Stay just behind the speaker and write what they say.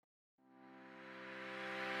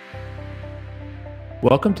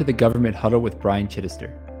Welcome to the Government Huddle with Brian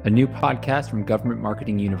Chittister, a new podcast from Government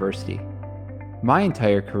Marketing University. My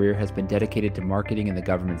entire career has been dedicated to marketing in the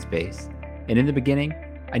government space, and in the beginning,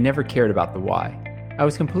 I never cared about the why. I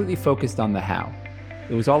was completely focused on the how.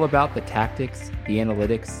 It was all about the tactics, the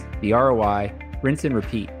analytics, the ROI, rinse and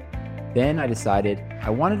repeat. Then I decided I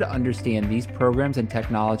wanted to understand these programs and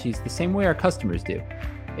technologies the same way our customers do.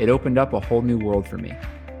 It opened up a whole new world for me.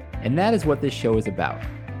 And that is what this show is about.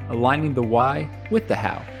 Aligning the why with the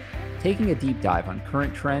how, taking a deep dive on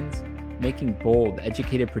current trends, making bold,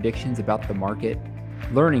 educated predictions about the market,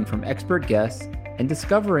 learning from expert guests, and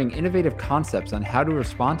discovering innovative concepts on how to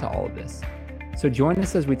respond to all of this. So join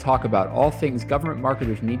us as we talk about all things government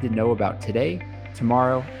marketers need to know about today,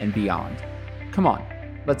 tomorrow, and beyond. Come on,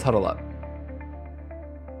 let's huddle up.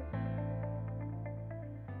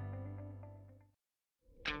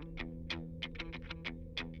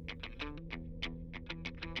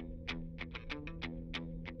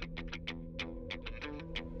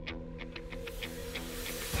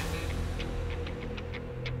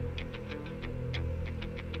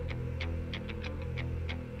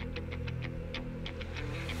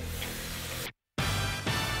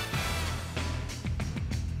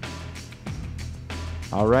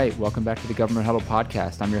 All right, welcome back to the Government Huddle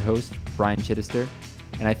podcast. I'm your host, Brian Chittister,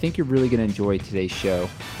 and I think you're really going to enjoy today's show.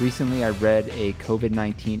 Recently, I read a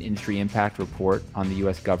COVID-19 industry impact report on the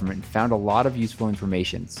U.S. government and found a lot of useful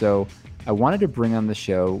information. So I wanted to bring on the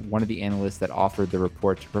show one of the analysts that authored the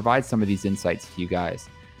report to provide some of these insights to you guys.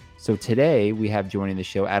 So today we have joining the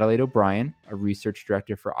show Adelaide O'Brien, a research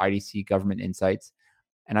director for IDC Government Insights.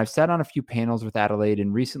 And I've sat on a few panels with Adelaide,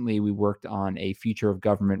 and recently we worked on a future of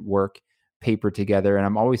government work paper together, and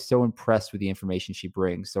I'm always so impressed with the information she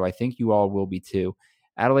brings. So I think you all will be too.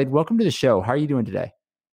 Adelaide, welcome to the show. How are you doing today?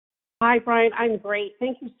 Hi, Brian. I'm great.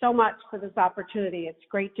 Thank you so much for this opportunity. It's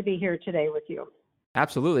great to be here today with you.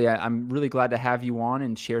 Absolutely. I'm really glad to have you on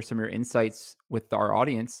and share some of your insights with our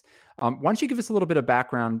audience. Why don't you give us a little bit of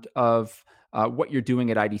background of what you're doing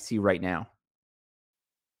at IDC right now?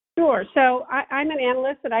 Sure. So I'm an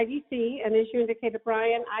analyst at IDC, and as you indicated,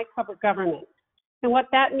 Brian, I cover government. And what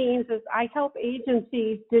that means is I help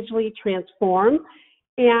agencies digitally transform.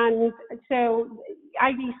 And so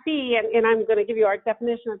IDC, and I'm going to give you our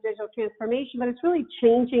definition of digital transformation, but it's really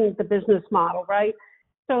changing the business model, right?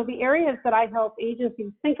 So the areas that I help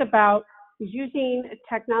agencies think about is using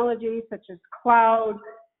technology such as cloud,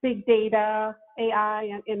 big data,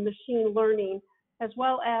 AI, and machine learning, as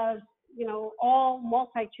well as, all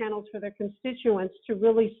multi-channels for their constituents to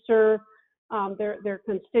really serve their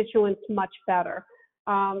constituents much better.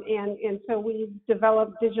 And so we've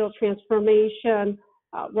developed digital transformation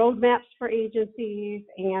roadmaps for agencies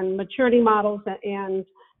and maturity models and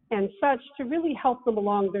such to really help them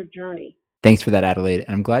along their journey. Thanks for that, Adelaide. And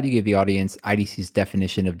I'm glad you gave the audience IDC's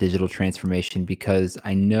definition of digital transformation, because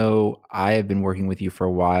I know I have been working with you for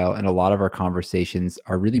a while, and a lot of our conversations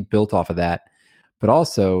are really built off of that. But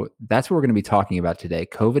also, that's what we're going to be talking about today.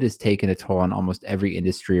 COVID has taken a toll on almost every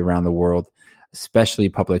industry around the world, especially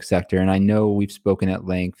public sector. And I know we've spoken at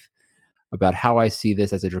length about how I see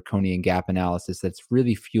this as a draconian gap analysis that's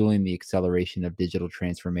really fueling the acceleration of digital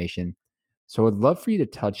transformation. So I'd love for you to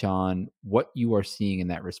touch on what you are seeing in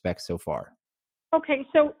that respect so far. Okay,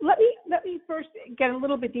 so let me first get a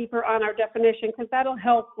little bit deeper on our definition, because that'll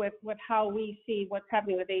help with how we see what's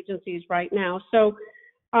happening with agencies right now. So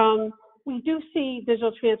we do see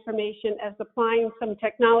digital transformation as applying some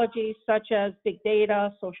technologies such as big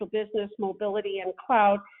data, social business, mobility, and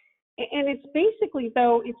cloud. And it's basically,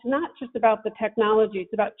 though, it's not just about the technology,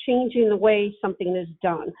 it's about changing the way something is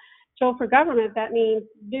done. So for government, that means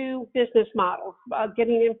new business models,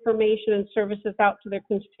 getting information and services out to their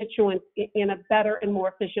constituents in a better and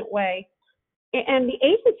more efficient way. And the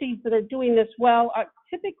agencies that are doing this well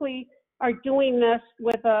typically are doing this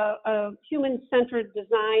with a human-centered,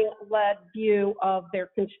 design-led view of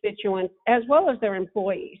their constituents as well as their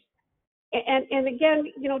employees. And again,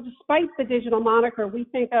 despite the digital moniker, we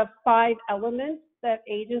think of 5 elements that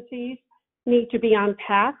agencies need to be on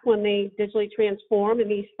path when they digitally transform. And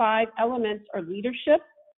these 5 elements are leadership.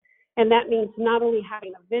 And that means not only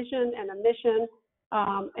having a vision and a mission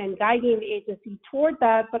and guiding the agency toward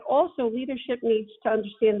that, but also leadership needs to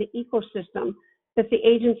understand the ecosystem that the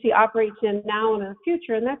agency operates in now and in the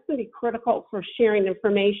future. And that's going to be critical for sharing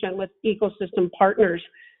information with ecosystem partners.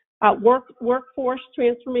 Workforce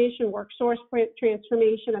transformation, workforce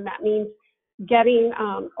transformation, and that means getting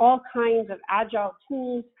all kinds of agile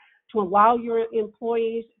tools to allow your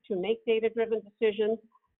employees to make data-driven decisions.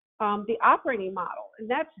 The operating model, and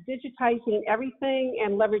that's digitizing everything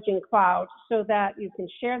and leveraging cloud so that you can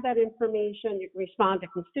share that information, you can respond to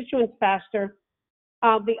constituents faster,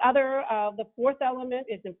 The fourth element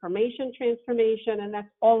is information transformation, and that's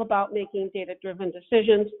all about making data-driven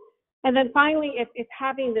decisions. And then finally, it's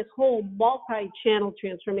having this whole multi-channel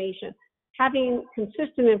transformation, having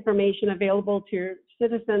consistent information available to your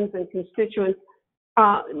citizens and constituents,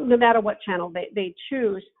 no matter what channel they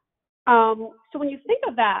choose. So when you think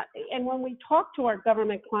of that, and when we talk to our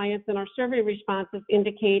government clients, and our survey responses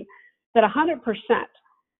indicate that 100%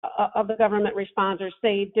 of the government responders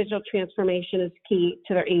say digital transformation is key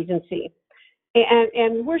to their agency.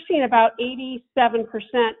 And we're seeing about 87%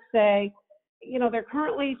 say, they're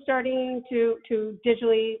currently starting to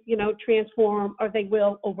digitally, transform, or they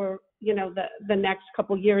will over, the next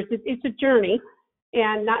couple of years. It's a journey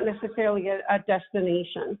and not necessarily a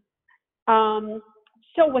destination.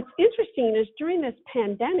 So what's interesting is during this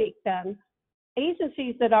pandemic, then,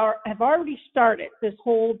 agencies that have already started this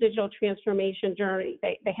whole digital transformation journey,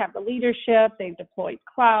 they have the leadership, they've deployed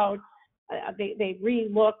cloud, they've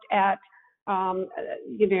re-looked at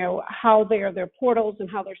how their portals and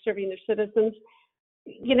how they're serving their citizens,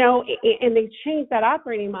 and they've changed that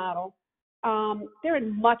operating model. They're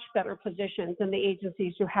in much better positions than the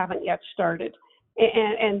agencies who haven't yet started,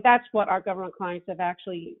 and that's what our government clients have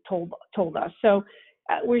actually told us. So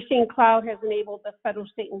we're seeing cloud has enabled the federal,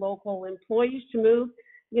 state, and local employees to move,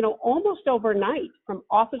 almost overnight from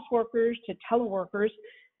office workers to teleworkers.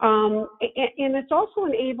 And it's also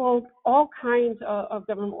enabled all kinds of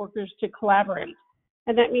government workers to collaborate.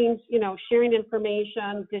 And that means, sharing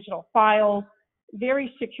information, digital files,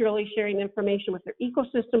 very securely sharing information with their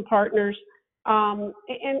ecosystem partners,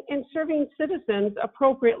 and serving citizens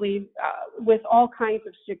appropriately with all kinds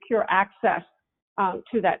of secure access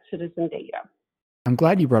to that citizen data. I'm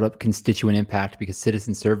glad you brought up constituent impact, because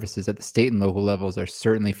citizen services at the state and local levels are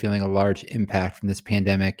certainly feeling a large impact from this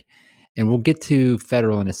pandemic. And we'll get to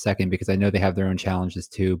federal in a second, because I know they have their own challenges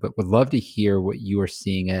too, but would love to hear what you are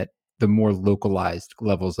seeing at the more localized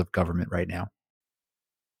levels of government right now.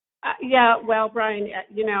 Yeah, well, Brian,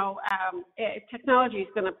 technology is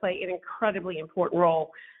going to play an incredibly important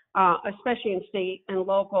role, especially in state and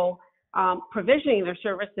local provisioning their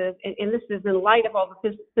services, and this is in light of all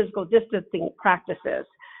the physical distancing practices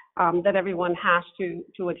that everyone has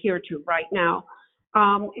to adhere to right now.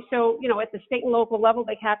 So, at the state and local level,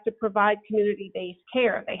 they have to provide community-based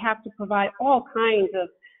care. They have to provide all kinds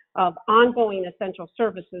of ongoing essential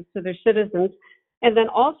services to their citizens, and then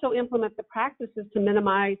also implement the practices to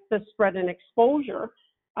minimize the spread and exposure.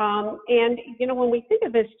 And, when we think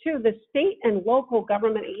of this too, the state and local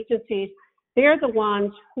government agencies, they're the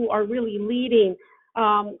ones who are really leading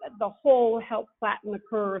the whole help flatten the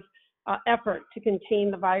curve effort to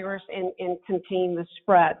contain the virus and contain the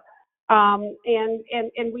spread.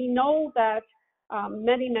 And we know that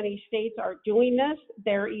many states are doing this.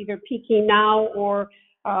 They're either peaking now, or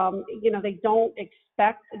they don't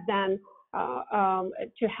expect then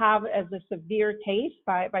to have as a severe case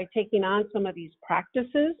by taking on some of these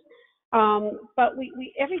practices. But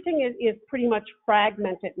everything is pretty much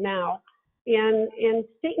fragmented now. And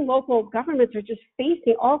state and local governments are just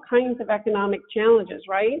facing all kinds of economic challenges,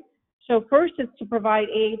 right? So first is to provide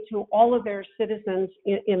aid to all of their citizens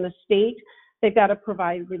in the state. They've got to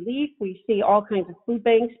provide relief. We see all kinds of food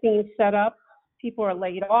banks being set up. People are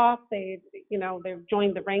laid off. They've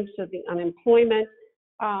joined the ranks of the unemployment.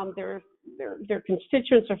 Their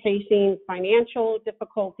constituents are facing financial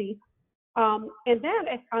difficulty. And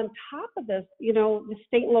then on top of this, the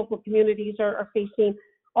state and local communities are facing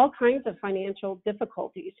all kinds of financial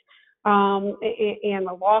difficulties and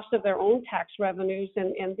the loss of their own tax revenues.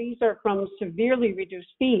 And these are from severely reduced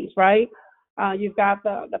fees, right? You've got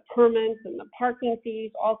the permits and the parking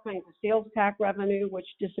fees, all kinds of sales tax revenue, which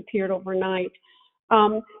disappeared overnight.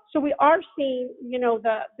 So we are seeing,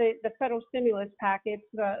 the federal stimulus package,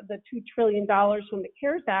 the $2 trillion from the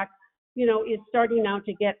CARES Act, is starting now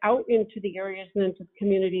to get out into the areas and into the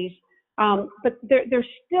communities. But there's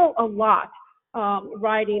still a lot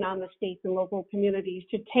riding on the states and local communities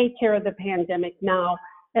to take care of the pandemic now,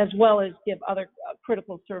 as well as give other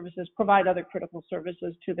critical services, provide other critical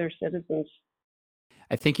services to their citizens.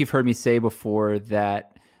 I think you've heard me say before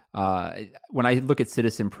that when I look at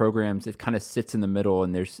citizen programs, it kind of sits in the middle,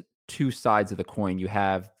 and there's two sides of the coin. You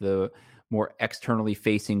have the more externally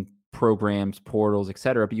facing programs, portals, et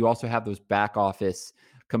cetera, but you also have those back office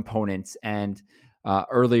components. And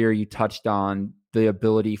earlier you touched on the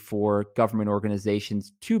ability for government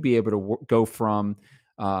organizations to be able to go from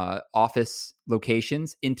office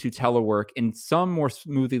locations into telework, and some more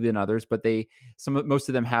smoothly than others, but most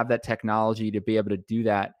of them have that technology to be able to do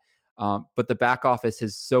that. But the back office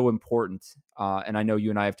is so important. And I know you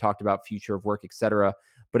and I have talked about future of work, et cetera.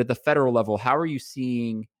 But at the federal level, how are you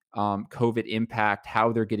seeing COVID impact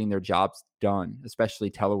how they're getting their jobs done,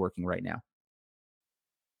 especially teleworking right now?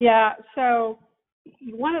 Yeah, so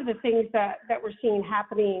one of the things that we're seeing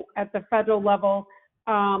happening at the federal level,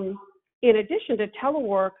 in addition to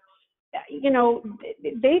telework,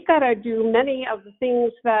 they've got to do many of the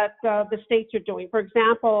things that the states are doing. For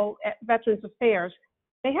example, at Veterans Affairs,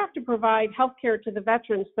 they have to provide health care to the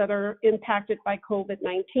veterans that are impacted by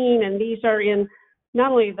COVID-19, and these are in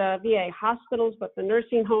not only the VA hospitals, but the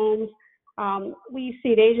nursing homes. We've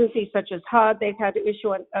seen agencies such as HUD, they've had to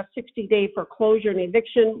issue a 60-day foreclosure and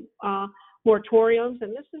eviction moratoriums,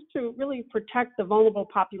 and this is to really protect the vulnerable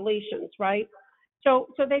populations, right? So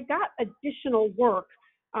they've got additional work.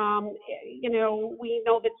 We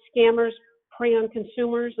know that scammers prey on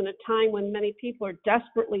consumers in a time when many people are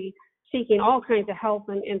desperately seeking all kinds of help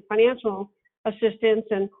and financial assistance.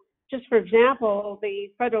 And just for example,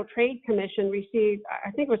 the Federal Trade Commission received,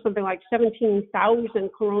 I think it was something like 17,000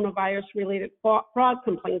 coronavirus-related fraud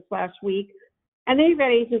complaints last week. And then you've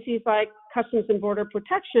got agencies like Customs and Border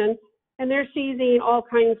Protection, and they're seizing all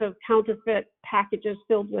kinds of counterfeit packages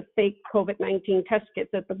filled with fake COVID-19 test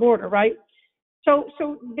kits at the border, right? So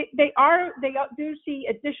they do see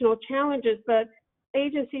additional challenges, but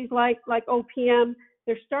agencies like OPM,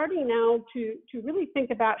 they're starting now to really think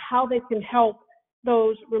about how they can help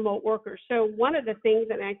those remote workers. So one of the things,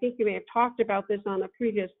 and I think you may have talked about this on a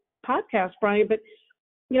previous podcast, Brian, but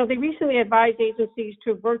they recently advised agencies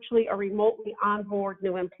to virtually or remotely onboard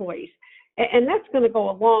new employees. And that's going to go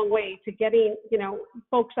a long way to getting,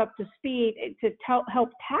 folks up to speed to help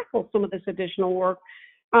tackle some of this additional work.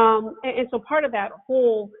 And so part of that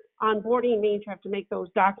whole onboarding means you have to make those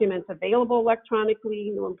documents available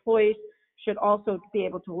electronically. New employees should also be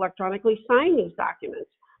able to electronically sign these documents.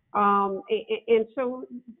 And so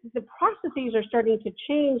the processes are starting to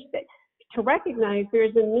change to recognize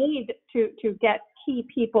there's a need to get key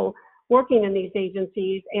people working in these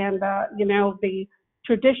agencies, and the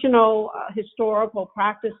traditional historical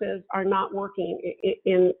practices are not working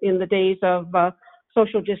in the days of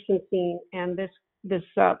social distancing and this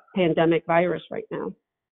pandemic virus right now.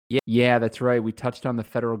 Yeah, that's right. We touched on the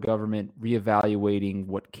federal government reevaluating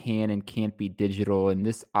what can and can't be digital, and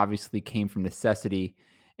this obviously came from necessity.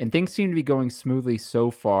 And things seem to be going smoothly so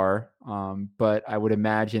far, but I would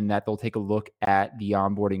imagine that they'll take a look at the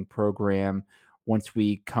onboarding program once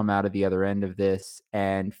we come out of the other end of this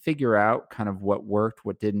and figure out kind of what worked,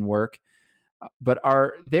 what didn't work. But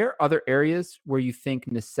are there other areas where you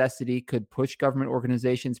think necessity could push government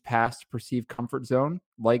organizations past perceived comfort zone,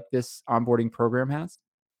 like this onboarding program has?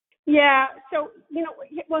 Yeah. So,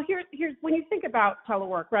 well, here's when you think about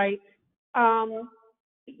telework, right?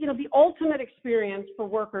 The ultimate experience for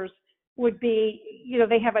workers would be,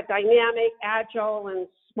 they have a dynamic, agile, and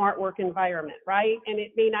smart work environment, right? And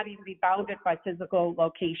it may not even be bounded by physical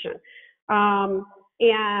location.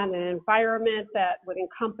 And an environment that would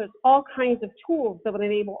encompass all kinds of tools that would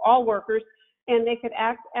enable all workers, and they could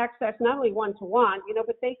access not only one-to-one,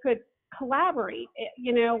 but they could collaborate,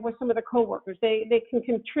 with some of the coworkers. They can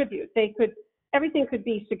contribute. Everything could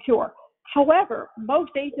be secure. However,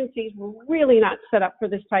 most agencies were really not set up for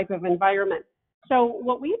this type of environment. So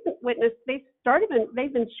what we've witnessed, they've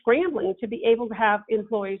been scrambling to be able to have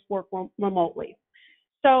employees work remotely.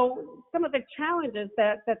 So some of the challenges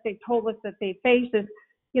that they told us that they face is,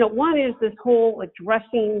 one is this whole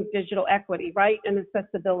addressing digital equity, right, and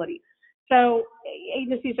accessibility. So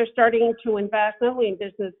agencies are starting to invest not only in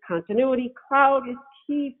business continuity. Cloud is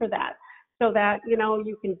key for that, so that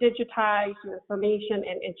you can digitize your information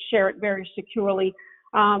and share it very securely.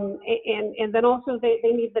 And then also they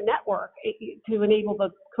need the network to enable the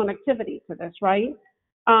connectivity to this, right?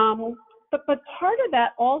 But part of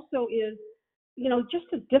that also is just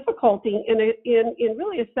the difficulty in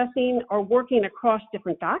really assessing or working across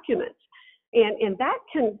different documents, and that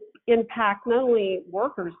can impact not only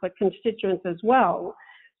workers but constituents as well.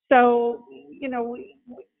 So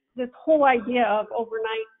this whole idea of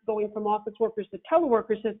overnight going from office workers to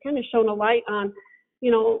teleworkers has kind of shown a light on,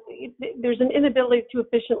 there's an inability to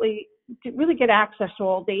really get access to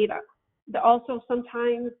all data. Also,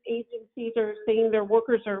 sometimes agencies are saying their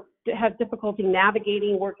workers have difficulty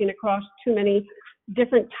navigating, working across too many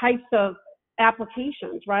different types of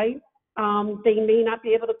applications, right? They may not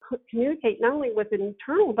be able to communicate not only with an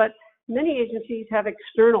internal, but many agencies have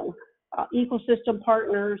external ecosystem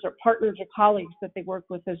partners or colleagues that they work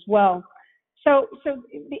with as well. So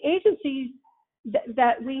the agencies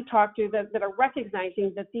that we talk to that are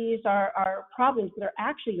recognizing that these are problems that are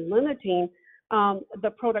actually limiting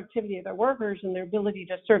the productivity of their workers and their ability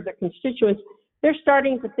to serve their constituents, they're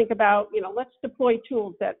starting to think about, let's deploy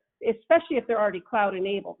tools that, especially if they're already cloud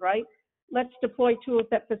enabled, right? let's deploy tools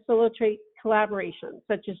that facilitate collaboration,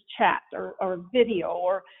 such as chat or video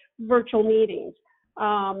or virtual meetings,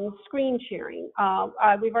 screen sharing.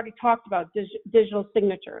 We've already talked about digital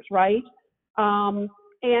signatures, right?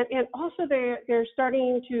 And also they're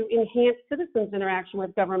starting to enhance citizens' interaction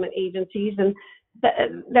with government agencies, and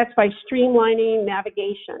that's by streamlining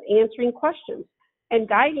navigation, answering questions, and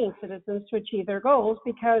guiding citizens to achieve their goals,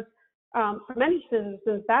 because for many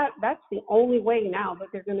citizens, that's the only way now that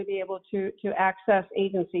they're going to be able to access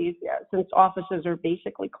agencies, since offices are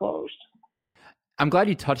basically closed. I'm glad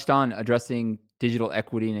you touched on addressing digital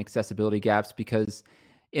equity and accessibility gaps, because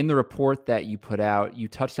in the report that you put out, you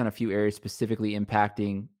touched on a few areas specifically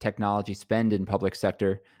impacting technology spend in public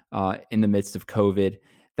sector in the midst of COVID.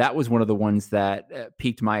 That was one of the ones that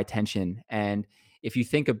piqued my attention. And if you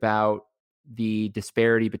think about the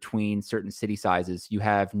disparity between certain city sizes, you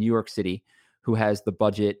have New York City, who has the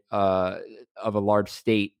budget of a large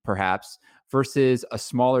state, perhaps, versus a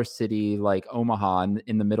smaller city like Omaha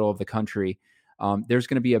in the middle of the country. There's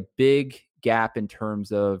going to be a big gap in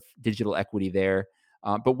terms of digital equity there.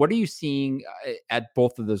 But what are you seeing at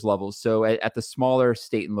both of those levels? So at the smaller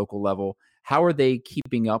state and local level, how are they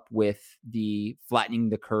keeping up with the flattening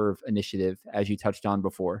the curve initiative, as you touched on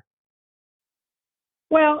before?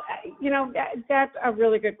 Well, that's a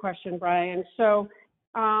really good question, Brian. So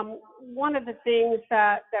one of the things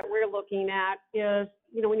that we're looking at is,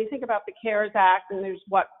 when you think about the CARES Act, and there's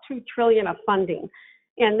 $2 trillion of funding,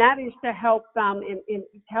 and that is to help them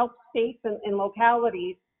help states and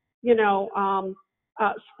localities,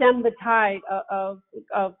 stem the tide of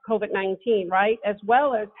COVID-19, right? As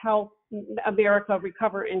well as help America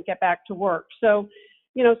recover and get back to work. So,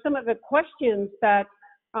 some of the questions that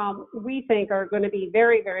we think are going to be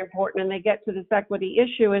very, very important, and they get to this equity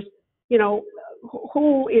issue, is,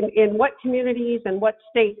 who in what communities and what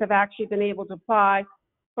states have actually been able to apply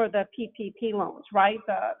for the PPP loans, right?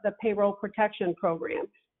 The payroll protection program,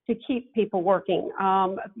 to keep people working,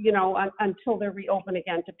 until they're reopened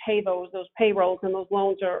again, to pay those payrolls, and those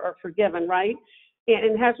loans are forgiven, right?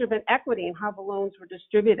 And has there been equity in how the loans were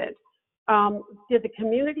distributed? Did the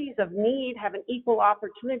communities of need have an equal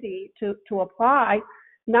opportunity to apply,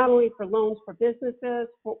 not only for loans for businesses,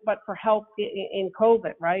 but for help in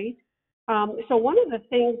COVID, right? So one of the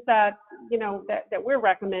things that we're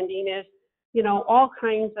recommending is, all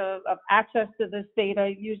kinds of access to this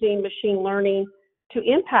data using machine learning to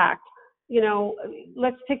impact.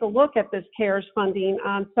 Let's take a look at this CARES funding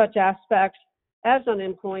on such aspects as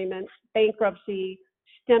unemployment, bankruptcy,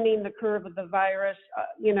 stemming the curve of the virus,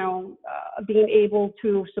 being able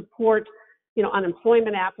to support,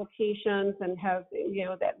 unemployment applications, and have,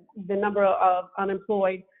 that the number of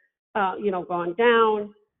unemployed, gone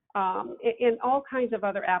down, and all kinds of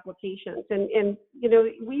other applications. And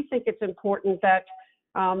we think it's important that,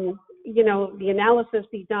 the analysis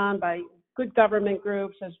be done by good government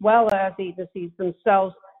groups as well as agencies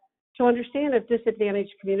themselves, to understand if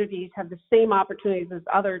disadvantaged communities have the same opportunities as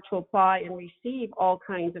others to apply and receive all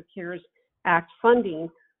kinds of CARES Act funding,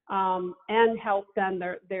 and help them,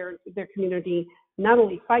 their community, not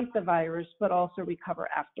only fight the virus, but also recover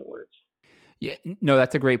afterwards. Yeah, no,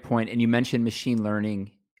 that's a great point. And you mentioned machine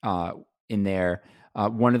learning in there.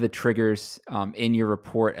 One of the triggers in your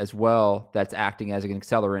report as well that's acting as an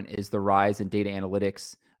accelerant is the rise in data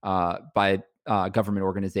analytics by government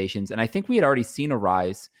organizations. And I think we had already seen a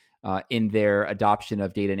rise in their adoption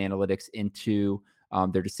of data and analytics into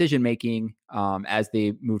their decision making as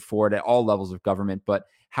they moved forward at all levels of government. But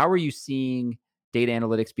how are you seeing data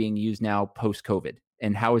analytics being used now post-COVID?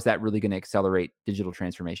 And how is that really going to accelerate digital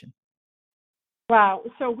transformation? Wow.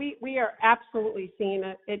 So we are absolutely seeing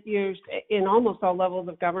it used in almost all levels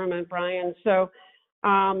of government, Brian. So,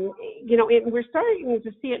 we're starting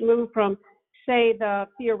to see it move from, say, the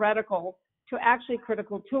theoretical to actually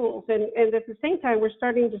critical tools. And at the same time, we're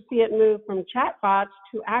starting to see it move from chatbots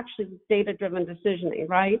to actually data-driven decisioning,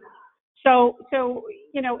 right? So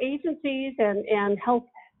agencies and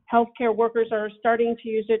healthcare workers are starting to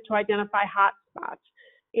use it to identify hotspots.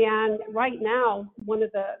 And right now, one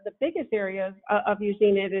of the biggest areas of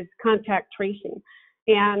using it is contact tracing.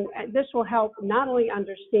 And this will help not only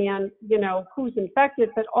understand, who's infected,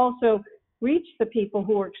 but also reach the people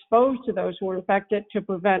who are exposed to those who are infected to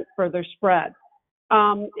prevent further spread.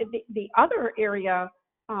 The other area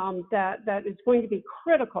that is going to be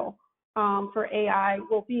critical for AI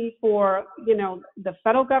will be for, the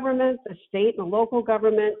federal government, the state and the local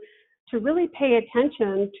government, to really pay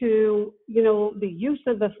attention to, the use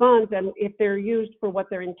of the funds, and if they're used for what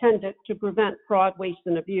they're intended, to prevent fraud, waste,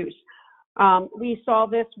 and abuse. We saw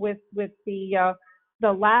this with the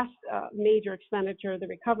last major expenditure, the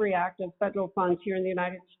Recovery Act of federal funds here in the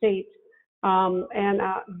United States, and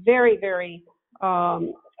very, very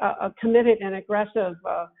committed and aggressive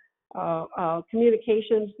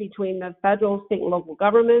communications between the federal, state, and local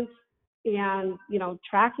governments, and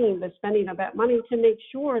tracking the spending of that money to make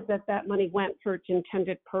sure that that money went for its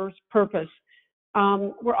intended purpose.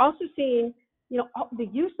 We're also seeing the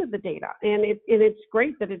use of the data, and it's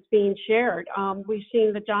great that it's being shared. We've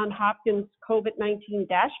seen the Johns Hopkins COVID-19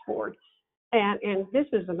 dashboard, and this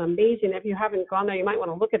is an amazing. If you haven't gone there, you might want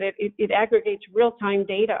to look at it. It aggregates real-time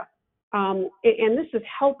data, and this is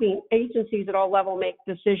helping agencies at all levels make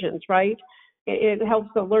decisions. Right? It helps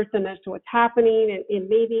alert them as to what's happening, and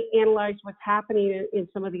maybe analyze what's happening in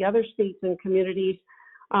some of the other states and communities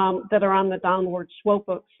that are on the downward slope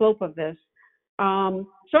of this.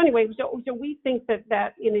 So anyway, so we think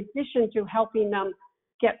that in addition to helping them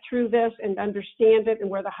get through this and understand it and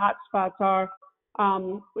where the hot spots are,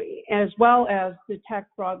 as well as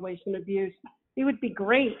detect fraud, waste, and abuse, it would be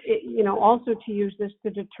great, also to use this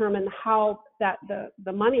to determine how that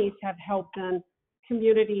the monies have helped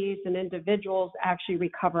communities and individuals actually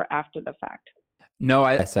recover after the fact. No,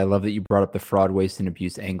 I love that you brought up the fraud, waste, and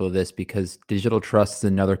abuse angle of this, because digital trust is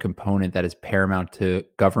another component that is paramount to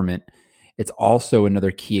government. It's also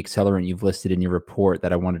another key accelerant you've listed in your report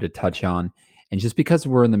that I wanted to touch on. And just because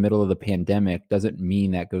we're in the middle of the pandemic doesn't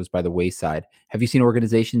mean that goes by the wayside. Have you seen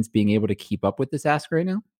organizations being able to keep up with this ask right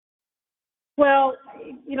now? Well,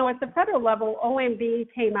 at the federal level, OMB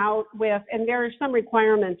came out with, and there are some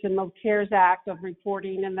requirements in the CARES Act of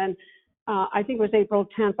reporting, and then I think it was April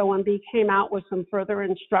 10th, OMB came out with some further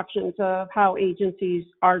instructions of how agencies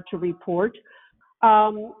are to report.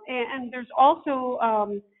 And there's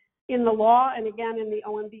also in the law, and again in the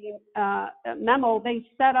OMB memo, they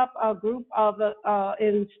set up a group of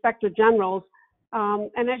inspector generals.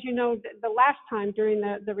 And as you know, the last time during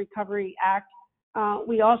the Recovery Act,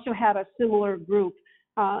 we also had a similar group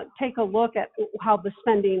take a look at how the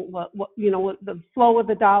spending, the flow of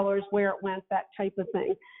the dollars, where it went, that type of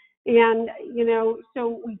thing. And,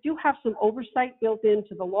 so we do have some oversight built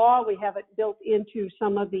into the law. We have it built into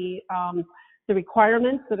some of the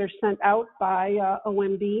requirements that are sent out by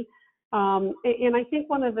OMB. And I think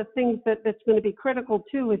one of the things that's going to be critical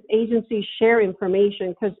too is agencies share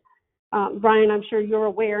information, because Brian, I'm sure you're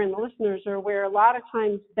aware, and the listeners are aware, a lot of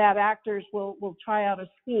times bad actors will try out a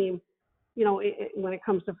scheme, when it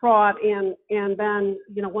comes to fraud, and then,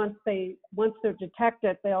 once they're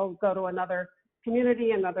detected, they'll go to another community,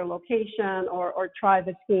 another location, or try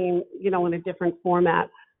the scheme, in a different format.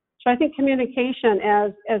 So I think communication,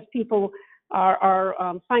 as people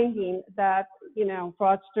are finding that,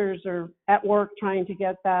 fraudsters are at work trying to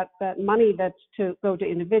get that money that's to go to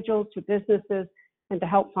individuals, to businesses, and to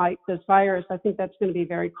help fight this virus, I think that's going to be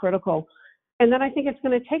very critical. And then I think it's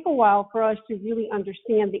going to take a while for us to really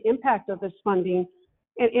understand the impact of this funding.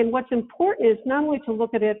 And what's important is not only to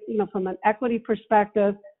look at it, from an equity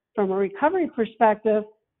perspective, from a recovery perspective,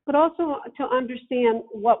 but also to understand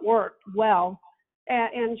what worked well.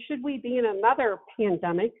 And should we be in another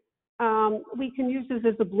pandemic, we can use this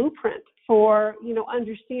as a blueprint for,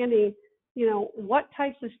 understanding, what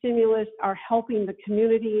types of stimulus are helping the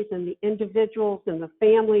communities and the individuals and the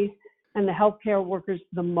families and the healthcare workers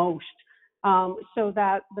the most, so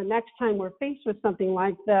that the next time we're faced with something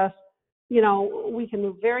like this, we can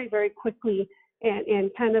move very, very quickly and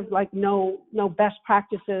kind of like know best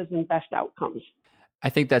practices and best outcomes. I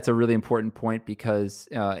think that's a really important point, because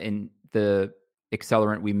in the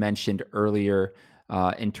accelerant we mentioned earlier,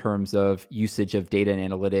 in terms of usage of data and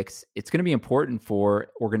analytics, it's going to be important for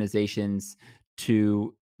organizations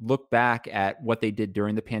to look back at what they did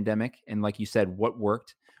during the pandemic. And like you said, what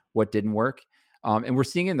worked, what didn't work. And we're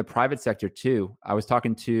seeing it in the private sector too. I was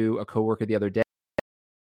talking to a coworker the other day,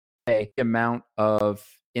 the amount of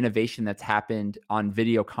innovation that's happened on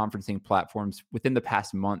video conferencing platforms within the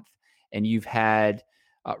past month. And you've had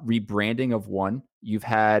rebranding of one, you've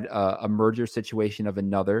had a merger situation of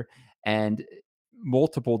another, and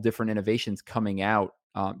multiple different innovations coming out,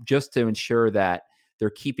 just to ensure that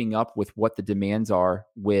they're keeping up with what the demands are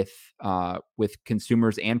with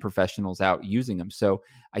consumers and professionals out using them. So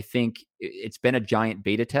I think it's been a giant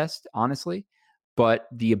beta test, honestly, but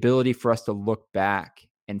the ability for us to look back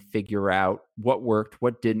and figure out what worked,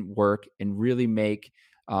 what didn't work, and really make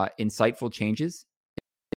insightful changes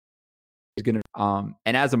is going to.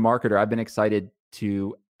 And as a marketer, I've been excited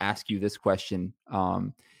to ask you this question,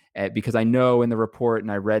 because I know in the report,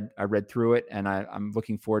 and I read through it, and I'm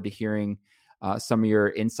looking forward to hearing some of your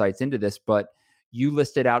insights into this. But you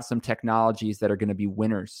listed out some technologies that are going to be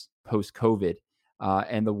winners post-COVID,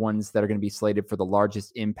 and the ones that are going to be slated for the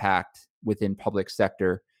largest impact within public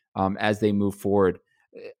sector as they move forward.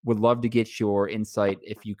 Would love to get your insight,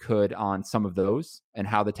 if you could, on some of those and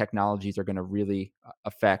how the technologies are going to really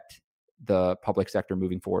affect the public sector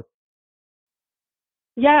moving forward.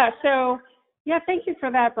 Yeah. So, yeah, thank you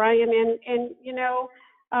for that, Brian. And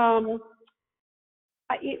um,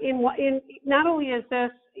 in not only is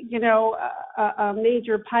this, a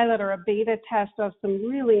major pilot or a beta test of some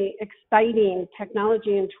really exciting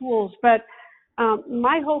technology and tools, but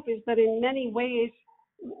my hope is that in many ways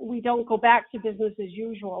we don't go back to business as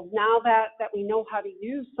usual. Now that we know how to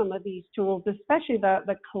use some of these tools, especially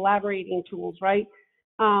the collaborating tools, right?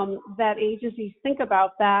 That agencies think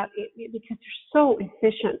about that because they're so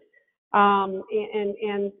efficient.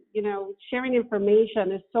 And sharing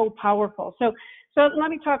information is so powerful. So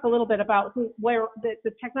let me talk a little bit about where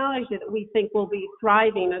the technology that we think will be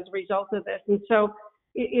thriving as a result of this. And so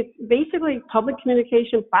it's basically public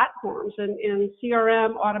communication platforms and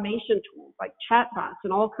CRM automation tools like chatbots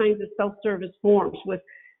and all kinds of self-service forms with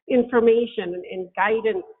information and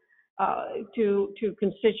guidance to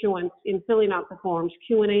constituents in filling out the forms,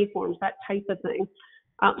 Q&A forms, that type of thing.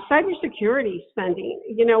 Cybersecurity spending,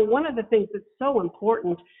 one of the things that's so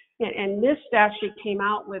important, and NIST actually came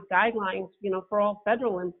out with guidelines, for all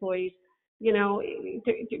federal employees,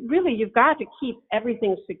 really you've got to keep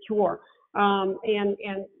everything secure. You've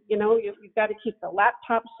got to keep the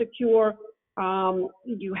laptop secure.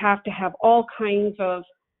 You have to have all kinds of,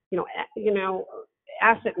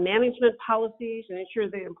 asset management policies and ensure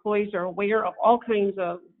the employees are aware of all kinds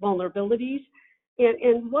of vulnerabilities.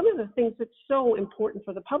 And one of the things that's so important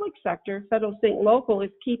for the public sector, federal, state, and local, is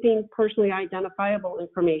keeping personally identifiable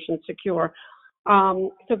information secure.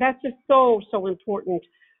 So that's just so important,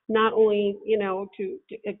 not only, to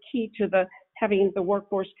a key to having the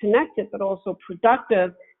workforce connected, but also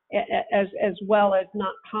productive, as well as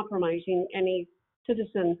not compromising any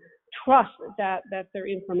citizen trust that their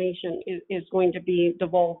information is going to be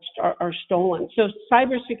divulged or stolen. So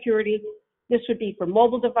cybersecurity, this would be for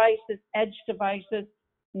mobile devices, edge devices,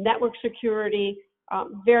 network security,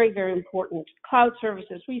 very, very important. Cloud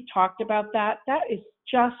services, we've talked about that. That is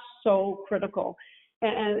just so critical.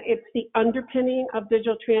 And it's the underpinning of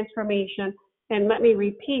digital transformation. And let me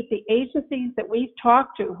repeat, the agencies that we've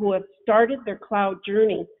talked to who have started their cloud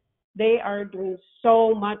journey, they are doing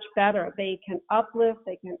so much better. They can uplift,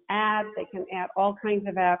 they can add all kinds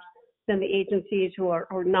of apps than the agencies who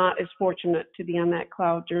are not as fortunate to be on that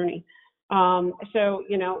cloud journey. So,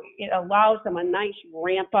 it allows them a nice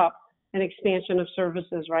ramp up and expansion of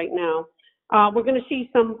services right now. We're going to see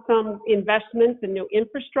some investments in new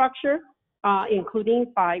infrastructure,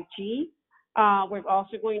 including 5G. We're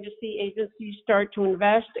also going to see agencies start to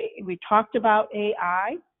invest. We talked about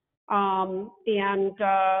AI.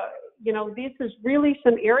 This is really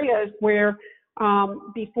some areas where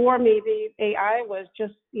before maybe AI was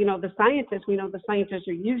just, the scientists, we know the scientists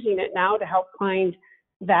are using it now to help find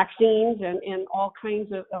vaccines and all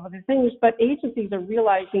kinds of other things, but agencies are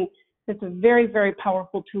realizing it's a very, very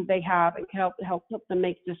powerful tool they have and can help them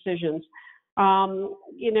make decisions. So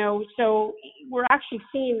we're actually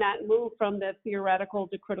seeing that move from the theoretical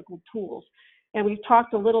to critical tools. And we've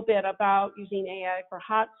talked a little bit about using AI for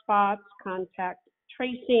hotspots, contact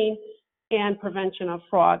tracing, and prevention of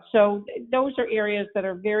fraud. So those are areas that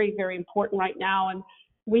are very, very important right now. And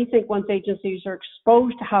we think once agencies are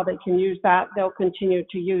exposed to how they can use that, they'll continue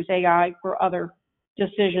to use AI for other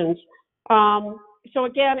decisions. So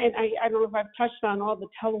again, and I don't know if I've touched on all the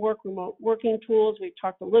telework, remote working tools. We've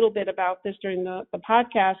talked a little bit about this during the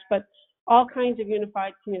podcast, but all kinds of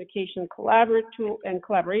unified communication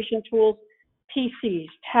collaboration tools, PCs,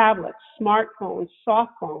 tablets, smartphones,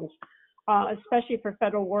 soft phones, especially for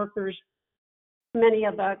federal workers. Many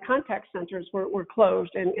of the contact centers were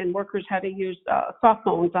closed and workers had to use soft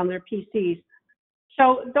phones on their PCs.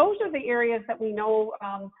 So those are the areas that we know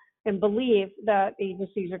and believe that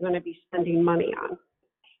agencies are going to be spending money on.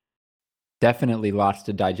 Definitely lots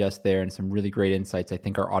to digest there and some really great insights I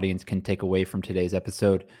think our audience can take away from today's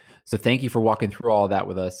episode. So thank you for walking through all that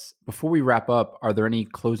with us. Before we wrap up, are there any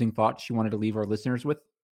closing thoughts you wanted to leave our listeners with?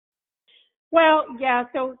 Well, yeah,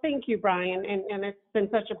 so thank you, Brian, and it's been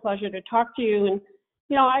such a pleasure to talk to you. And,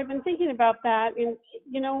 I've been thinking about that, and,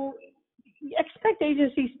 expect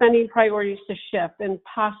agency spending priorities to shift and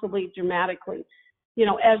possibly dramatically,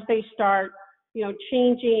 as they start,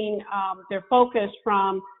 changing their focus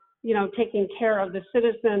from, taking care of the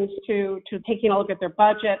citizens to taking a look at their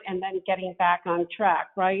budget and then getting back on track,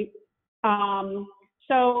 right?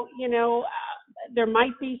 There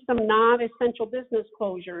might be some non-essential business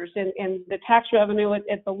closures and the tax revenue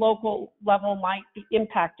at the local level might be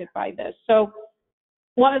impacted by this. So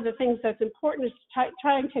one of the things that's important is to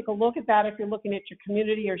try and take a look at that if you're looking at your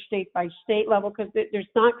community or state by state level, because there's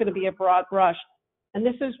not going to be a broad brush. And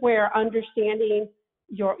this is where understanding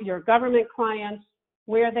your government clients,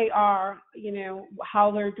 where they are,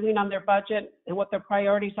 how they're doing on their budget and what their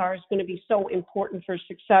priorities are is going to be so important for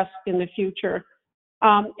success in the future.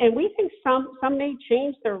 And we think some may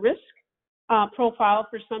change their risk profile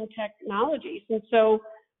for some technologies. And so,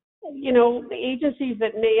 the agencies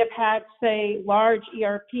that may have had, say, large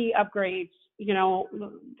ERP upgrades,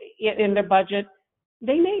 in their budget,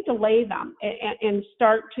 they may delay them and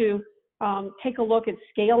start to take a look at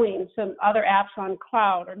scaling some other apps on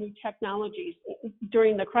cloud or new technologies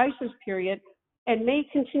during the crisis period, and may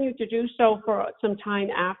continue to do so for some time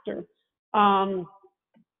after.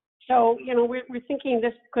 So, we're thinking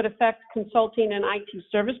this could affect consulting and IT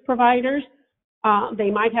service providers.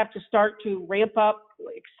 They might have to start to ramp up,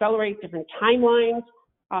 accelerate different timelines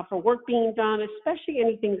for work being done, especially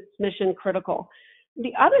anything that's mission critical.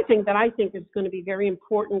 The other thing that I think is going to be very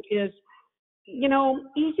important is,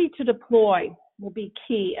 easy to deploy will be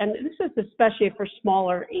key. And this is especially for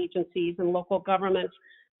smaller agencies and local governments,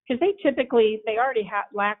 because they already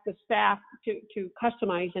lack the staff to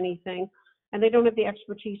customize anything, and they don't have the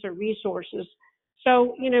expertise or resources.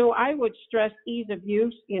 So, I would stress ease of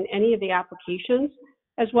use in any of the applications,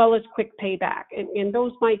 as well as quick payback. And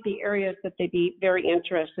those might be areas that they'd be very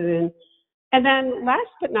interested in. And then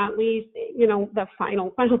last but not least, the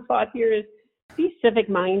final thought here is be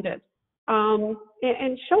civic-minded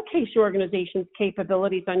and showcase your organization's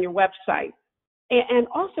capabilities on your website. And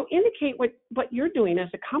also indicate what you're doing as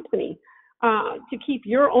a company to keep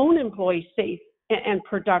your own employees safe and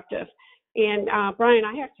productive. And Brian,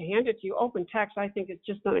 I have to hand it to you. OpenText, I think, has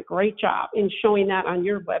just done a great job in showing that on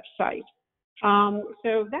your website.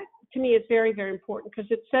 So that, to me, is very, very important, because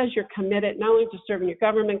it says you're committed not only to serving your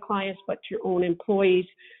government clients, but to your own employees,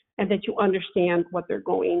 and that you understand what they're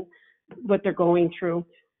going through.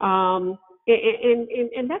 And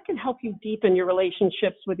that can help you deepen your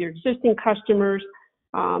relationships with your existing customers.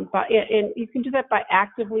 And you can do that by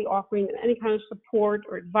actively offering any kind of support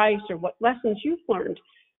or advice or what lessons you've learned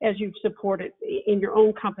as you've supported in your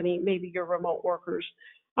own company, maybe your remote workers.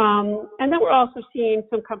 And then we're also seeing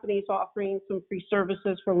some companies offering some free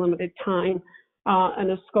services for a limited time and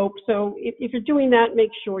a scope. So if you're doing that, make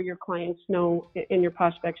sure your clients know and your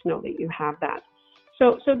prospects know that you have that.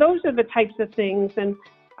 So those are the types of things. And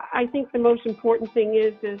I think the most important thing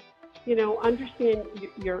is understand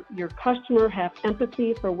your customer, have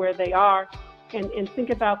empathy for where they are, and think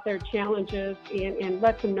about their challenges and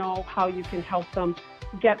let them know how you can help them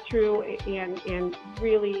get through and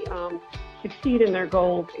really succeed in their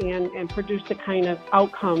goals and produce the kind of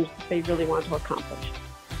outcomes that they really want to accomplish.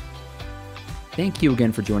 Thank you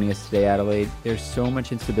again for joining us today, Adelaide. There's so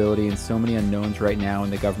much instability and so many unknowns right now in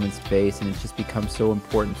the government space, and it's just become so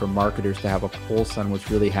important for marketers to have a pulse on what's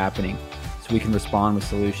really happening so we can respond with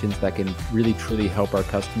solutions that can really, truly help our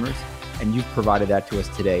customers. And you've provided that to us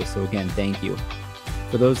today. So again, thank you.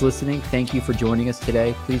 For those listening, thank you for joining us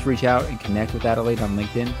today. Please reach out and connect with Adelaide on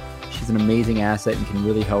LinkedIn. She's an amazing asset and can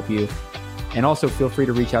really help you. And also feel free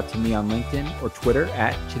to reach out to me on LinkedIn or Twitter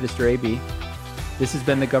at ChittisterAB. This has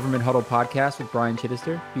been the Government Huddle Podcast with Brian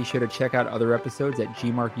Chittister. Be sure to check out other episodes at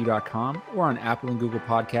gmarku.com or on Apple and Google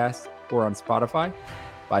Podcasts or on Spotify.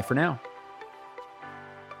 Bye for now.